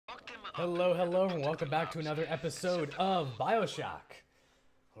Hello, hello, and welcome back to another episode of Bioshock,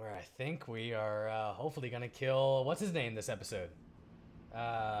 where I think we are hopefully gonna kill what's his name this episode.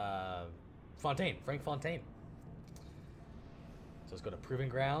 Fontaine, Frank Fontaine. So let's go to Proving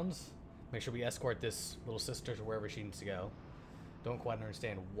Grounds. Make sure we escort this little sister to wherever she needs to go. Don't quite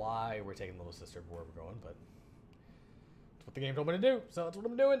understand why we're taking little sister where we're going, but that's what the game told me to do, so that's what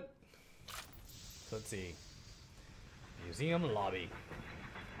I'm doing. So let's see. Museum lobby.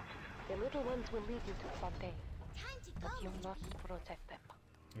 The little ones will lead you to Fontaine, but you must protect them.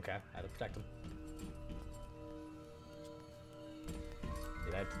 Okay, I had to protect them.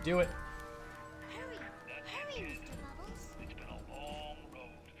 Did I have to do it? Hurry, Mr. Bubbles. It's been a long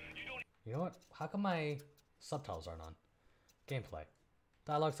road. You know what? How come my subtitles aren't on? Gameplay.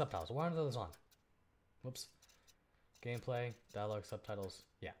 Dialogue subtitles. Why aren't those on? Whoops. Gameplay, dialogue subtitles.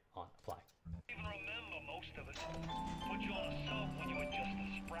 Yeah, on. Apply. Even remember most of it. Put you on a sub when you were just a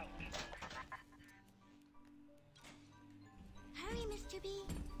sprout. Hurry, Mr. B.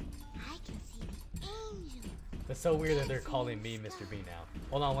 I can see the angel. That's so weird that they're calling me Mr. B now.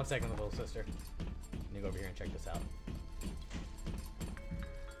 Hold on one second, little sister. Let me go over here and check this out.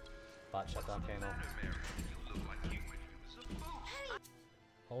 Bot shutdown panel.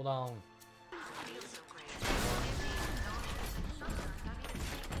 Hold on.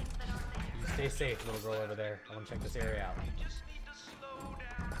 You stay safe, little girl over there. I want to check this area out. Just need to slow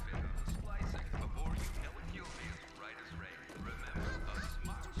down a bit on the splicing. Before you know it, you'll be as right as rain. Remember, a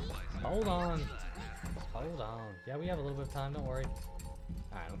smart splicer. Hold on. Hold on. Yeah, we have a little bit of time, don't worry.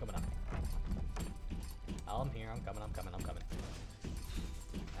 Alright, I'm coming up. I'm here, I'm coming.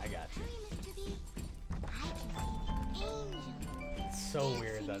 I got you. Hurry, Mr. B. I can see the angel. It's so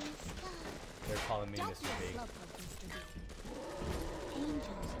weird that Dancing in the sky. they're calling me Don't Mr. be B. a slowpoke, Mr. B.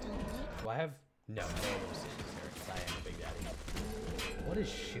 Angels don't wait. Do I have... No, no little sisters here, because I am a big daddy. What is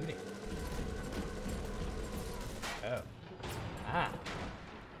shooting? Oh. Ah.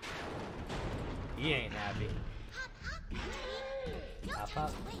 He ain't happy. Hop, hop, Mr. B. No Hop, time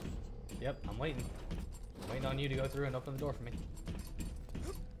hop. to waste. Yep, I'm waiting. I'm waiting on you to go through and open the door for me.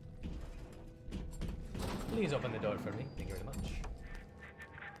 Please open the door for me. Thank you very much. Time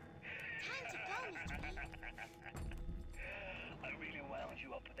to go, Mr. B. I really wound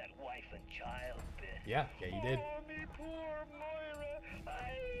you up with that wife and child bit. Yeah, you did. Oh, me poor Moira. I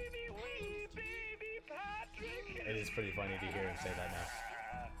me wee baby Patrick. It is pretty funny to hear him say that now.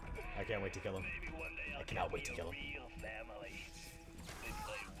 I can't wait to kill him. Maybe one day I'll I cannot get wait me to a kill him. real family. They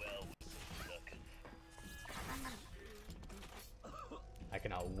play well with suckers. I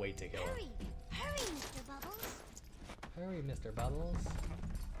cannot wait to kill him. Hurry, Mr. Bubbles. Hurry, Mr. Bubbles.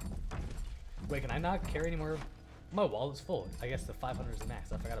 Wait, can I not carry any more? My wallet's full. I guess the 500 is the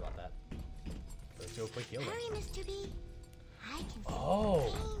max. I forgot about that. Let's do a quick heal Hurry, then. Mr. B. I can see Oh! the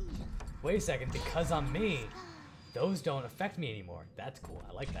angel. Wait a second, because I'm me, those don't affect me anymore. That's cool.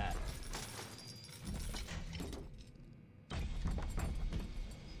 I like that.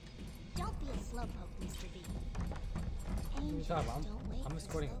 Don't be a slowpoke, Mr. B. What are you Angels talking about? don't wait I'm for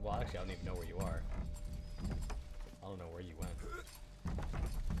escorting. slowpokes. Well, actually, I don't even know where you are. I don't know where you went.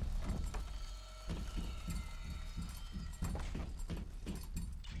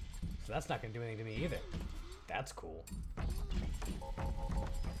 So that's not gonna do anything to me either. That's cool.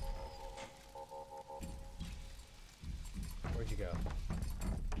 Where'd you go?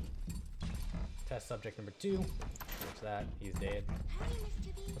 Test subject number 2. What's that? He's dead. Hurry,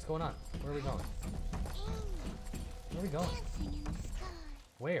 Mr. B. What's going on? Where are we going? Angel Where are we going? dancing in the sky.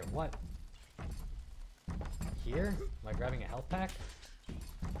 Where? What? Here? Am I grabbing a health pack?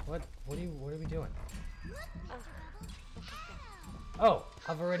 What are we doing? Oh,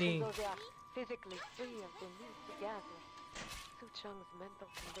 I've already... Though they are physically free of the need to gather, Su Cheng's mental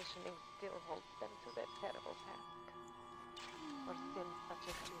conditioning still holds them to their terrible task. For sins such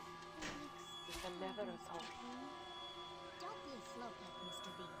as this, you can never atone. Don't be a slowpoke,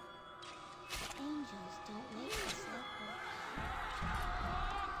 Mr. B. Angels don't wait for slowpokes.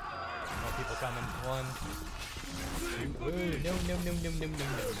 More people coming. 1, 2. Ooh, no.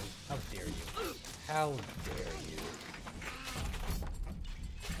 How dare you? How dare you?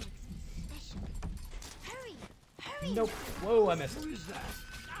 Special. Hurry, Nope. Whoa, I missed.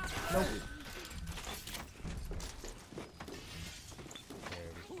 Nope. There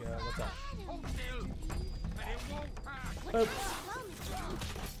we go. What's up?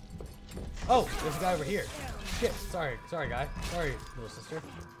 Oh, there's a guy over here. Shit. Sorry, guy. Sorry, little sister.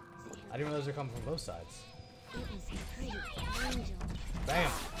 I didn't realize they're coming from both sides. It was a pretty angel.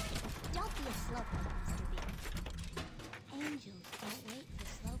 Bam. Don't be a slowpoke, Mr. B. Angels don't wait for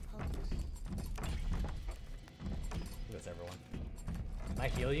slowpokes. That's everyone. Can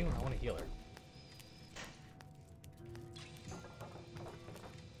I heal you? I want to heal her.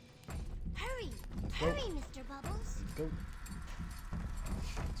 Hurry! go. Hurry, Mr. Bubbles! Let's go.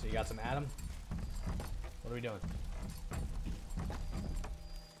 So you got some Adam? What are we doing?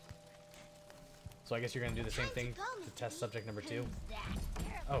 So I guess you're gonna do the same thing to test subject number 2.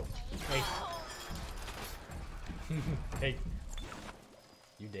 Oh, wait. Hey.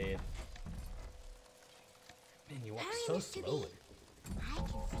 You dead. Man, you walk Hurry, so Mr. B. slowly. I can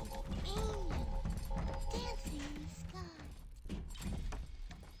see the angel dancing in the sky.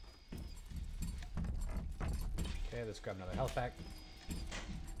 Okay, let's grab another health pack.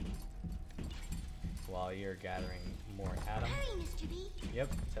 While you're gathering more Adam. Hurry, Mr. B! Yep,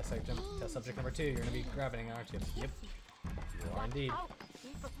 test subject number 2. You're gonna be grabbing, aren't you? Yep. You are indeed. Out!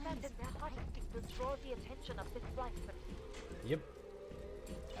 Suspend in their heart to draw the attention of this flight. Yep.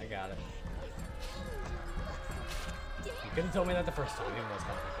 I got it. You could have told me that the first time, even though it's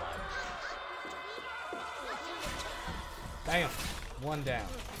kind of implied. Bam! 1 down.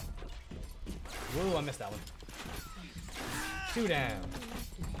 Woo, I missed that one. 2 down.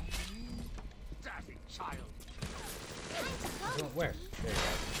 Daddy child. Where? There you go.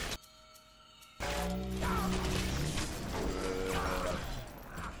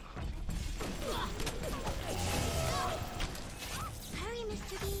 Hurry,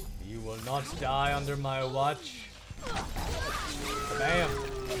 Mr. B! You will not die under my watch. Bam!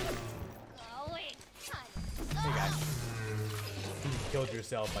 Oh, wait! Hey guys. You killed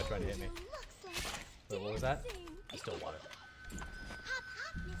yourself by trying to hit me. Looks like Wait, what was that? dancing. Still water. Hop,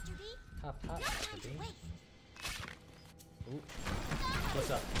 hop, Mr. B! Hop, hop, No time Mr. to B. waste. Ooh.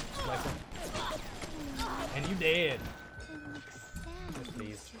 What's up? Slice him. And you dead. It looks sad, Yes,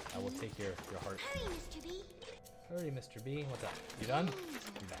 please. Mr. I will B. take your heart. Hurry, Mr. B! Hurry, Mr. B. What's up? You done?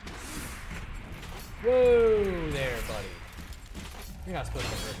 I'm back. Whoa there, buddy. You're not supposed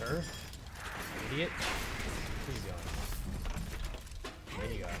to hurt her. Idiot. Where you going?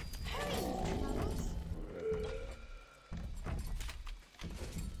 There you go.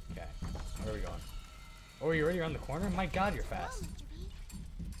 Okay. Where are we going? Oh, you're already around the corner? My god, you're fast.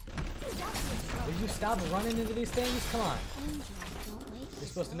 Will you stop running into these things? Come on. Angels don't wait You're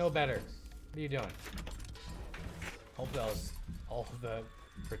supposed to know better. What are you doing? Hope that was all the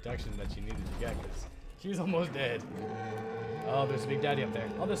protection that you needed to get, because she's almost dead. Oh, there's a big daddy up there.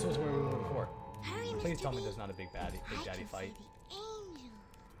 Oh, this was where we were before. Hurry, Please Mr. tell me B. there's not a big daddy fight. Angel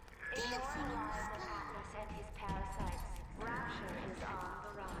dancing in the sky. and his parasites. Rapture is on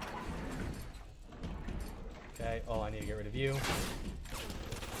the rise. Okay, oh, I need to get rid of you.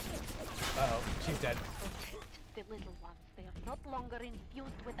 Uh-oh, she's dead. The little ones, they are not longer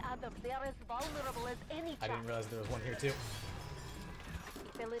infused with Adam. They are as vulnerable as any I child. didn't realize there was one here too.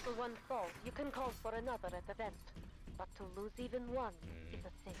 If the little one falls, you can call for another at the vent. But to lose even one is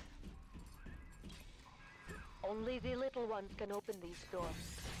a sin. Only the little ones can open these doors.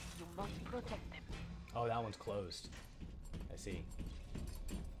 You must protect them. Oh, that one's closed. I see.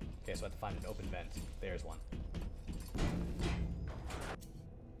 Okay, so I have to find an open vent. There's one.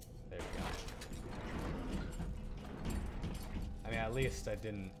 There we go. I mean, at least I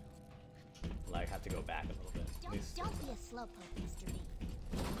didn't, like, have to go back a little bit. At least Don't be a slowpoke, Mr. B.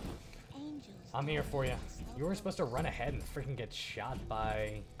 Angels. I'm here for you. don't You were wait supposed to run ahead and freaking get shot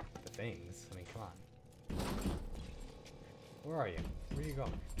by the things. I mean, come on. Where are you? Where are you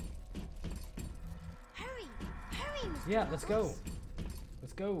going? Hurry, hurry, Mr. Yeah, let's go. Bubbles.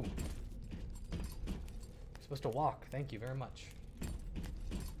 Let's go. You're supposed to walk. Thank you very much.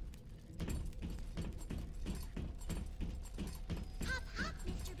 Hop, hop,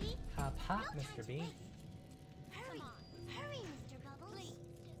 Mr. B. Hop, hop, No time Mr. to B. waste. Hurry, hurry, Mr. Bubbles.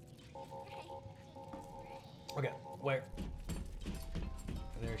 Okay, where?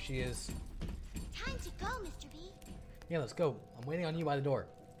 There she is. Time to go, Mr. B. Yeah, let's go. I'm waiting on you by the door.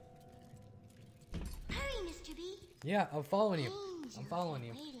 Hurry, Mr. B. Yeah, I'm following you. I'm Angels following are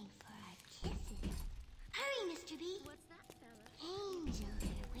you. waiting for our kisses. Hurry, Mr. B. What's that, fella? Angels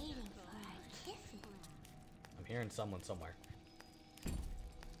are waiting for our kisses. I'm hearing someone somewhere.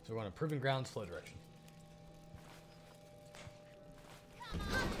 So we're going to Proven Grounds flow direction. Come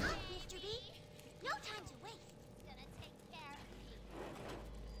on up, Mr. B. No time to waste. Gonna take care of you.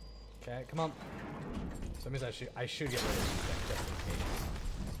 Okay, come on. So that means I should get rid of these things just in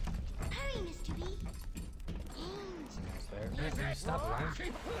case. Hurry, Mr. B. Angels. There. Man, will you stop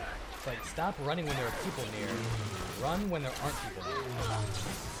running? It's like, stop running when there are people near. Run when there aren't people near.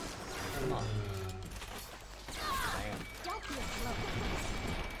 Come on. Damn. Don't be a slowpoke.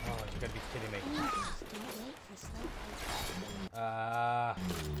 Oh, you gotta be kidding me. Angels don't wait for slowpokes.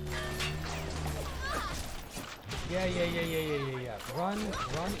 Yeah. Run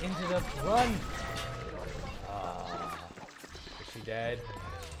into the, run! Is she dead?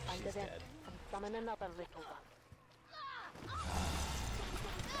 She's Under them, dead. and summon another little one.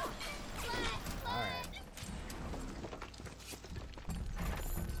 Alright.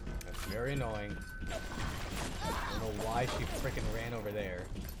 That's very annoying. I don't know why she freaking ran over there.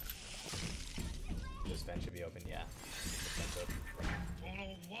 This vent should be open, yeah. This vent's open. Don't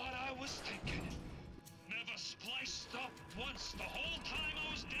know what I was thinking. Never spliced up once the whole time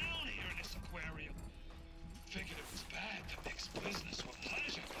I was down here in this aquarium. Figured it was bad to mix business with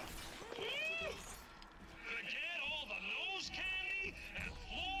pleasure, but forget all the nose candy and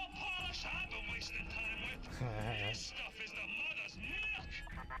floor polish I've been wasting time with. This stuff is the mother's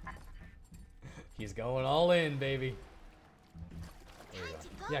milk. He's going all in, baby. There you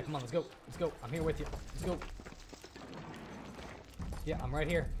go. Yeah, come on, let's go. Let's go. I'm here with you. Let's go. Yeah, I'm right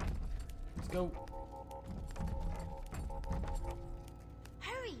here. Let's go.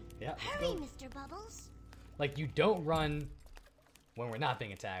 Hurry! Yeah, let's Hurry, go. Mr. Bubbles! Like, you don't run when we're not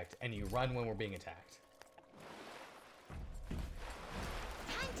being attacked, and you run when we're being attacked.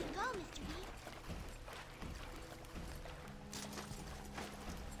 Time to go, Mr. B.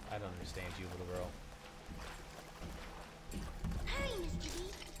 I don't understand you, little girl. Hurry, Mr. B.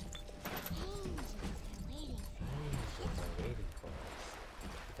 Angels are waiting for Angels are waiting for us.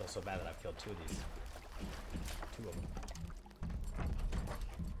 I feel so bad that I've killed two of these. Two of them.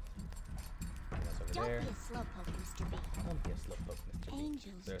 That's over Don't there. be a slowpoke, Mr. B. Don't be a slowpoke, Mr. B.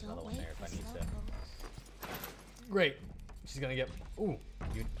 Angels There's don't another one wait there if for I need to. slowpokes. Great. She's gonna get. Ooh,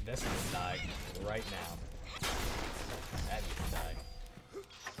 you. This needs to die right now. That needs to die.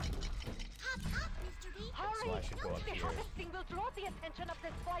 Hop, hop, Mr. B. That's why I should go up The here. harvesting will draw the attention of the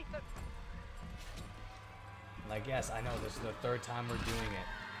splicer. And I guess I know this is the third time we're doing it.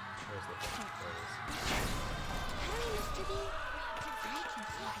 Where's the thing? There it Hurry, Mr. B. I can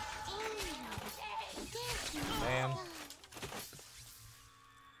see angels dancing in the Bam. sky.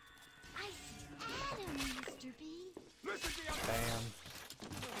 I see Adam, Mr. B. is. Bam.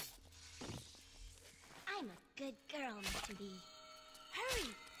 I'm a good girl, Mr. B. Hurry!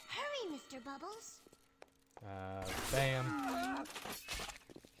 Hurry, Mr. Bubbles! Bam.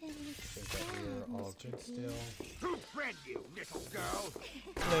 It looks Think that sad, we're all Mr. good B. still. Who fed you, little girl?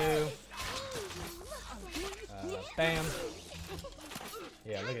 Hello. Angel, Bam.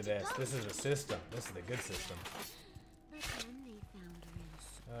 Yeah, look at this. This is a system. This is the good system. but then they found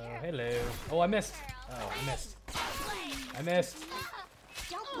Rinse. Hello. Oh, I missed. Oh, I missed. I missed.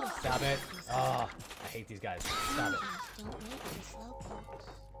 Don't be Stop it. Ah, I hate these guys. Stop it. Don't wait for the slowpokes.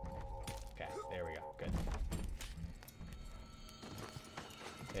 Okay, there we go. Good.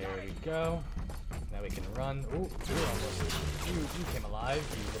 There we go. Now we can run. Ooh, you're almost. You came alive,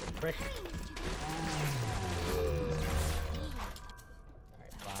 you little prick.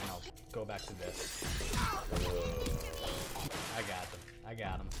 Alright, fine. I'll go back to this. I got them. I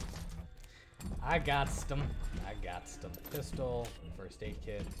got them. I got them. I got them. Pistol, first aid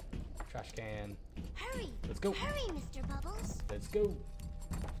kit, trash can. Hurry! Let's go. Hurry, Mr. Bubbles! Let's go.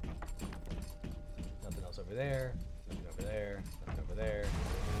 Nothing else over there. Nothing over there. Nothing over there.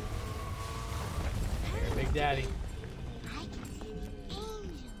 Here, Big Daddy. I can see the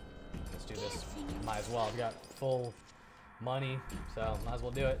angel. Let's do this. Might as well. I've got full money, so might as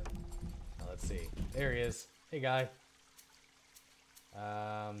well do it. Now, let's see. There he is. Hey, guy.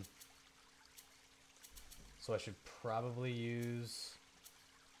 So I should probably use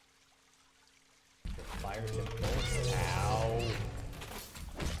the fire tip bolts. Ow.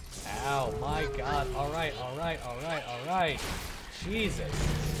 Ow, my God. Alright, alright, alright, alright. Jesus.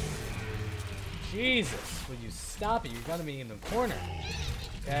 Jesus. Will you stop it? You're gonna be in the corner.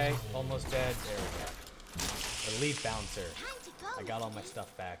 Okay, almost dead. There we go. Elite bouncer. Time to go! I got all my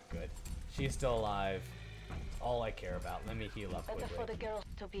stuff back. Good. She's still alive. All I care about. Let me heal up Better for quickly. the girls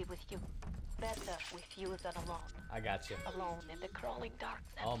to be with you. Better with you than alone. I got you. Alone in the crawling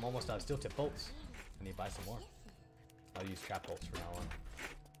darkness. Oh, I'm almost out of steel tip bolts. I need to buy some more. I'll use trap bolts from now on.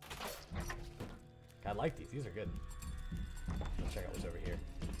 I like these. These are good. Let's check out what's over here.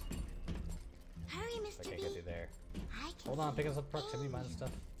 Hurry, I Mr. can't B. get through there. I can Hold on, see picking up the proximity mine and angel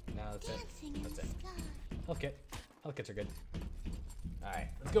stuff. No, that's it. dancing in That's the it. sky. Health kit. Health kits are good. Alright,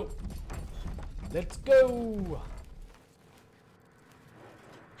 let's go. Let's go!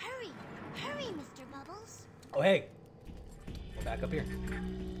 Hurry! Hurry, Mr. Bubbles! Oh, hey! We're back up here. That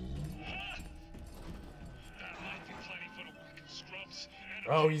might be plenty for the working scrubs.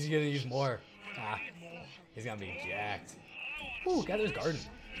 And Oh, he's gonna use more. Ah, he's gonna be jacked. Ooh, gather's garden.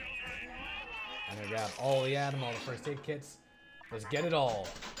 I'm gonna grab all the Adam, all the first aid kits. Let's get it all.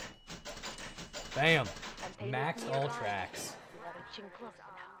 Bam! Maxed all tracks. inching closer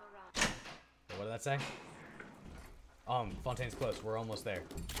now. Wait, what did that say? Fontaine's close. We're almost there.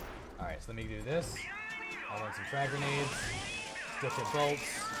 Alright, so let me do this. I want some frag grenades. Still hit bolts.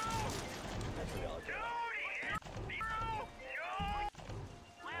 That's really all I care about.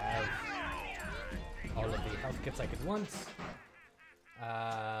 I have all of the health kits I could want.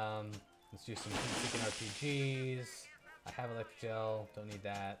 Let's do some heat-seeking RPGs. I have electric gel. Don't need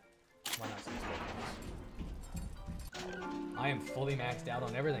that. Why not some smoke? I am fully maxed out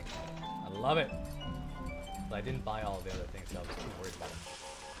on everything. I love it. But I didn't buy all of the other things, so I was too worried about it.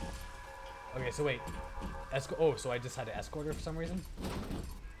 Okay, so wait. Oh, so I just had to escort her for some reason?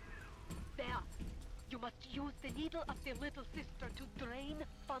 There. You must use the needle of the little sister to drain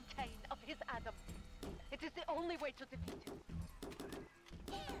Fontaine of his Adam. It is the only way to defeat him.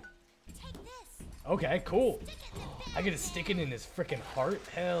 Here, take this. Okay, cool. I get to stick it in his freaking heart?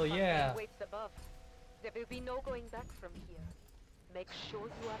 Hell yeah. Fontaine waits above. There will be no going back from here. Make sure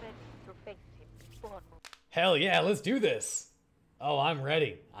you are ready to face him before moving. Hell yeah, let's do this. Oh, I'm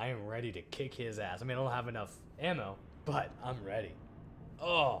ready. I am ready to kick his ass. I mean, I don't have enough ammo, but I'm ready.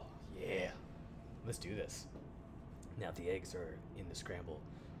 Oh, yeah. Let's do this. Now the eggs are in the scramble.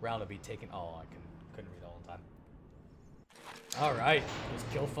 Round will be taken. Oh, I couldn't read all in time. All right, let's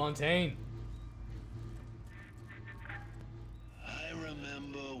kill Fontaine. I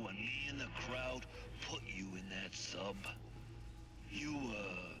remember when me and the crowd put you in that sub. You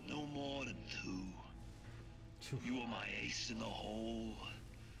were no more than 2. You were my ace in the hole,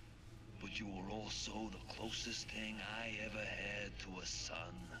 but you were also the closest thing I ever had to a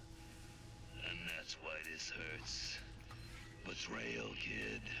son. And that's why this hurts. Betrayal,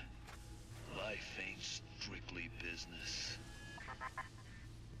 kid. Life ain't strictly business.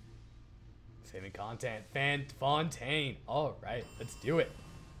 Saving content. Fontaine. All right, let's do it.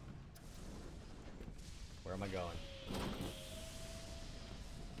 Where am I going?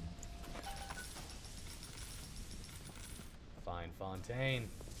 Find Fontaine.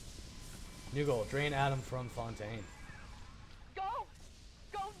 New goal. Drain Adam from Fontaine. Go!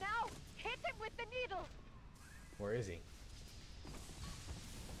 Go now! Hit him with the needle! Where is he?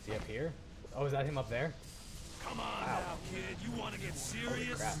 Is he up here? Oh, is that him up there? Come on now, kid. You want to get Holy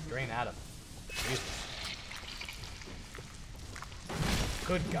serious? crap. Drain Adam. Jesus.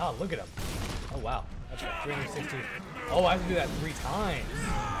 Good God, look at him. Oh, wow. That's like 360. Oh, I have to do that 3 times.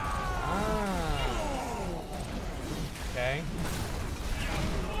 Ah. Okay.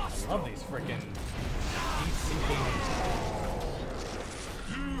 I love these freaking heat-seeking.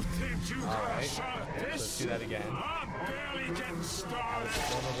 You think you got a Alright. shot at Let's this? do that again. I'm barely getting I started. was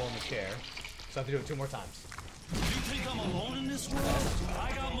vulnerable in the chair. So I have to do it 2 more times. You think I'm alone in this world?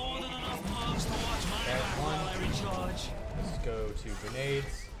 I got more than enough mugs to watch my There's back one. while I recharge. Let's go to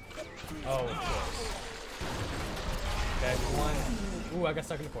grenades. Oh, of course. Okay, 1. Ooh, I got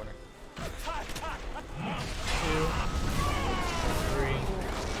stuck in the corner. 2. 3.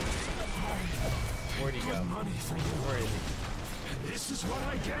 Where'd he go? Where is he? This is what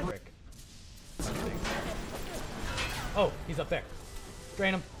I get. Frick. Oh, he's up there.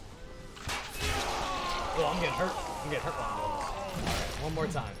 Drain him. Oh, I'm getting hurt. I'm getting hurt while I'm doing this. Alright, one more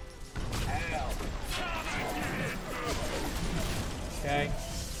time. Ow. Okay.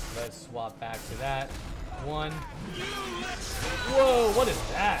 Let's swap back to that. 1. Whoa, what is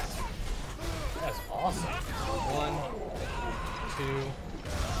that? That's awesome. 1, 2,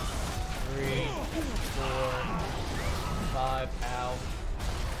 3, 4, 5. Ow.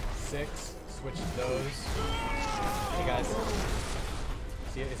 6. Switch those. Hey guys.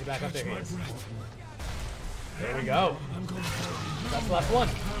 Is he back up there? He is. There we go. That's the last one.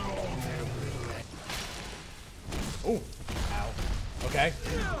 Ooh. Ow. Okay.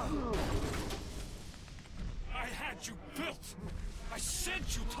 I had you built. I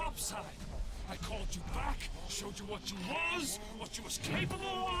sent you topside. I called you back, showed you what you was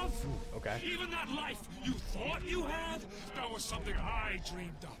capable of. Okay. Even that life you thought you had, that was something I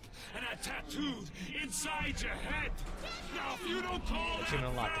dreamed up and had tattooed inside your head. Now, if you don't call that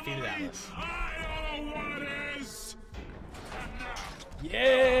Achievement unlocked. Defeated family, Atlas. I don't know what is. And now,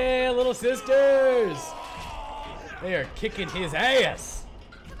 Yeah, little sisters. They are kicking his ass.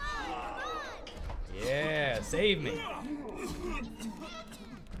 Yeah, save me.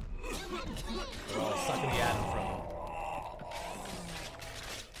 We're all sucking the Adam from him.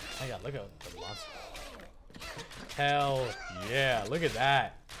 Oh my God, look at the monster. Hell yeah, look at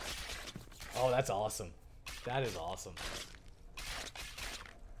that. Oh, that's awesome. That is awesome.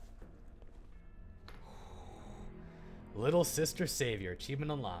 Little Sister Savior,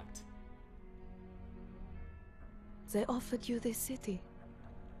 achievement unlocked. They offered you this city.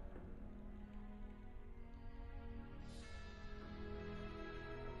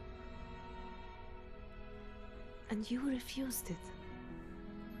 And you refused it.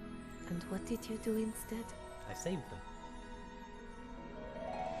 And what did you do instead? I saved them.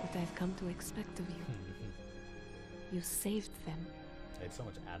 What I've come to expect of you. You saved them. I had so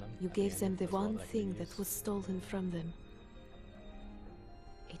much Adam. You at gave the them end the as well one that I could thing use. that was stolen from them.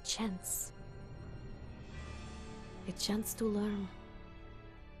 A chance. A chance to learn.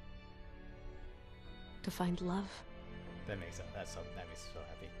 To find love. That makes it. That makes me so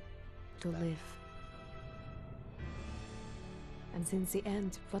happy. To That- live. And in the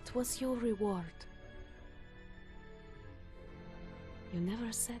end, what was your reward? You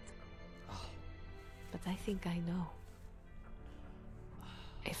never said. Oh. But I think I know.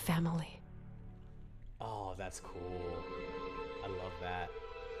 A family. Oh, that's cool. I love that.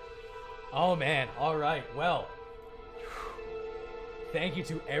 Oh man, alright, well. Thank you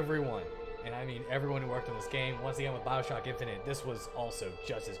to everyone. And I mean everyone who worked on this game. Once again with Bioshock Infinite, this was also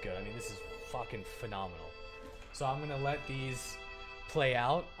just as good. I mean, this is fucking phenomenal. So I'm gonna let these play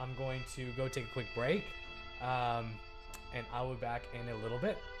out. I'm going to go take a quick break. And I'll be back in a little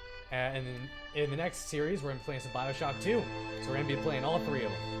bit. And then in the next series, we're going to be playing some Bioshock 2. So we're going to be playing all 3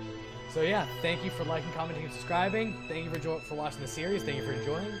 of them. So yeah, thank you for liking, commenting, and subscribing. Thank you for watching the series. Thank you for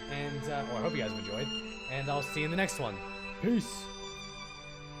enjoying. And, well, I hope you guys have enjoyed. And I'll see you in the next one. Peace.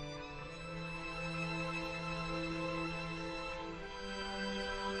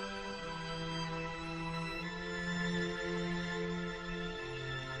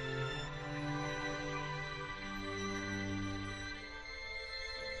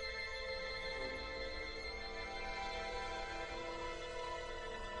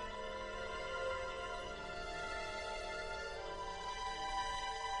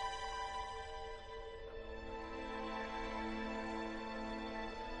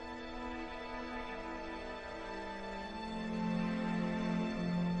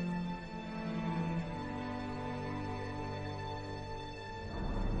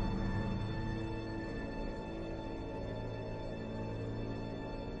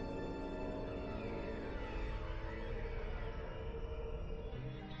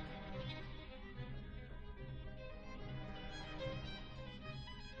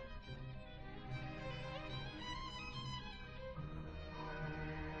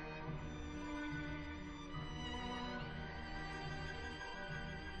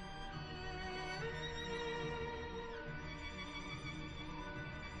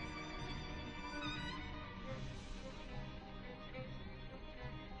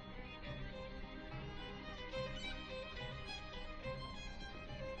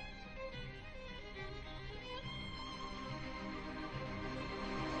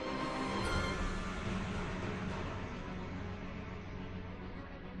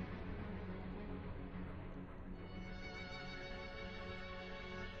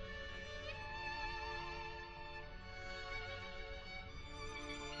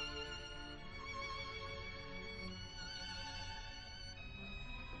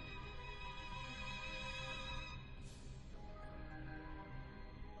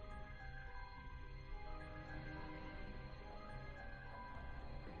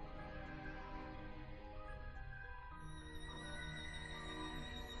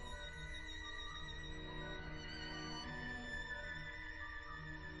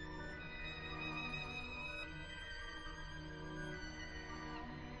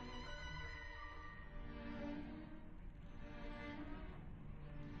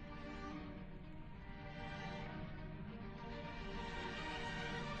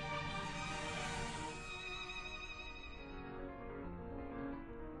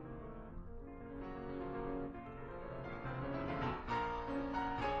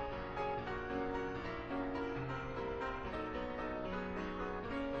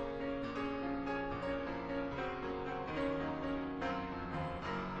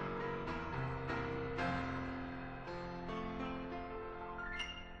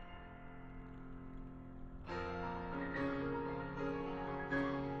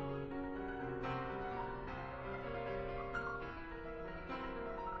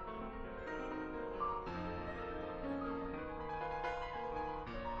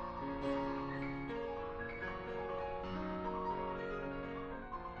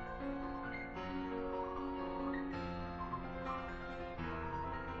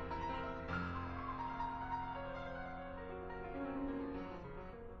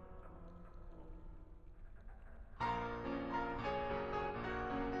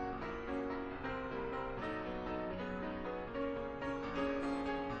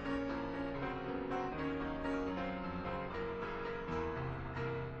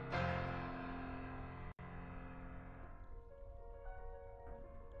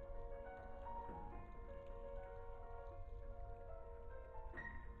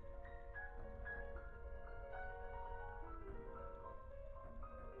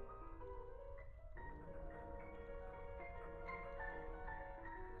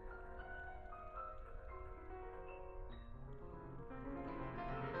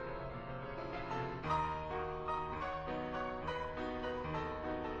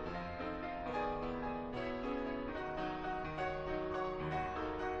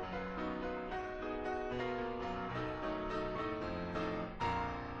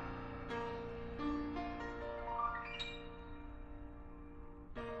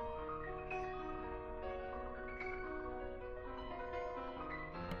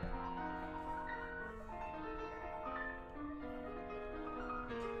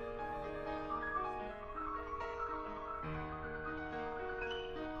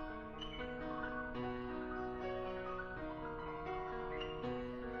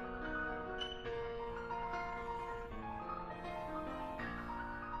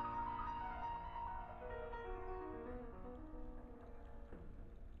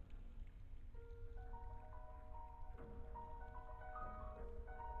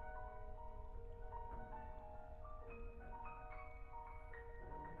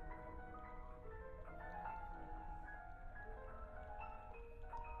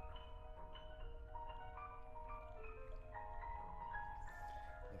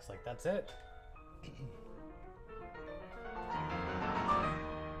 looks like that's it.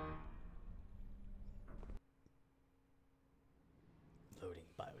 Loading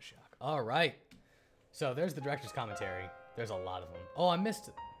Bioshock. All right. So there's the director's commentary. There's a lot of them. Oh, I missed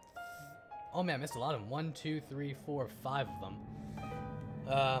it. Oh man, I missed a lot of them. 1, 2, 3, 4, 5 of them.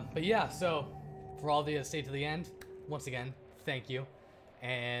 But yeah, so for all the stay to the end, once again, thank you.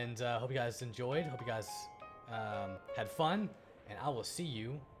 And hope you guys enjoyed. Hope you guys had fun. And I will see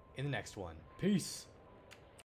you in the next one. Peace.